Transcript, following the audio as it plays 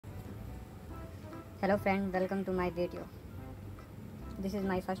Hello friend, welcome to my video. This is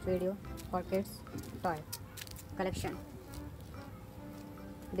my first video for kids toy collection.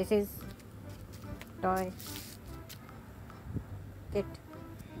 This is toy kit.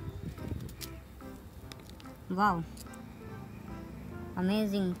 Wow,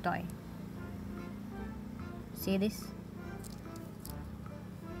 amazing toy. See this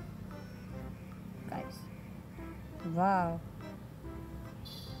guys. Wow,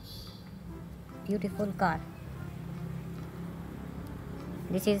 beautiful car.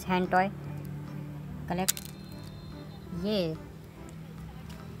 This is hand toy. Collect. Yeah,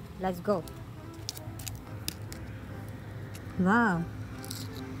 let's go. Wow,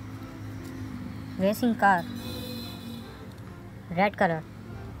 racing car, red color.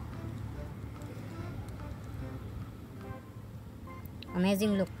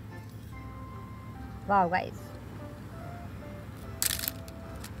 Amazing look. Wow guys.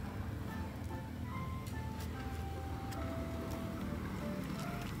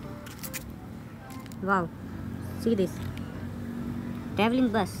 Wow, see this traveling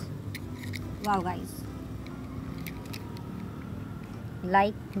bus. Wow guys,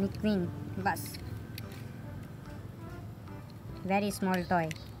 like McQueen bus. Very small toy.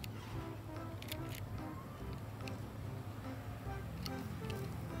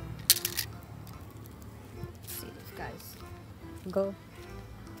 See this guys. Go.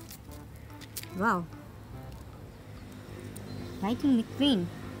 Wow, lighting McQueen.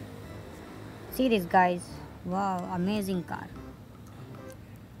 See this guys. Wow, amazing car.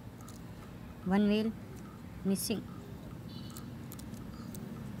 One wheel missing,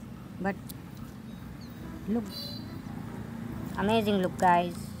 but look, amazing look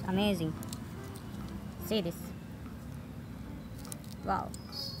guys, amazing. See this. Wow,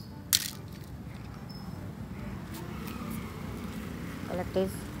 collect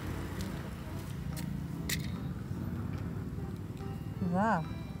this. Wow,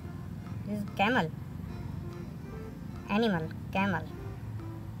 this is camel, animal camel.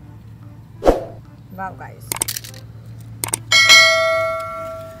 Wow guys,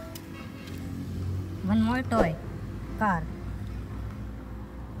 one more toy car.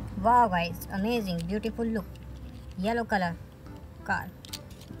 Wow guys, amazing, beautiful look, yellow color car.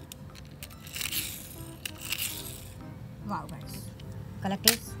 Wow guys, collect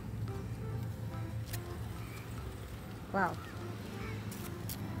this. Wow,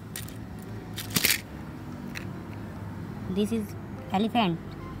 this is elephant.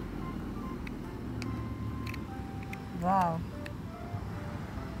 Wow,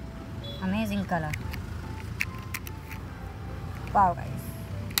 amazing color. Wow guys,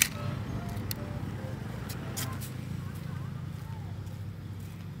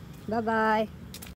 bye bye.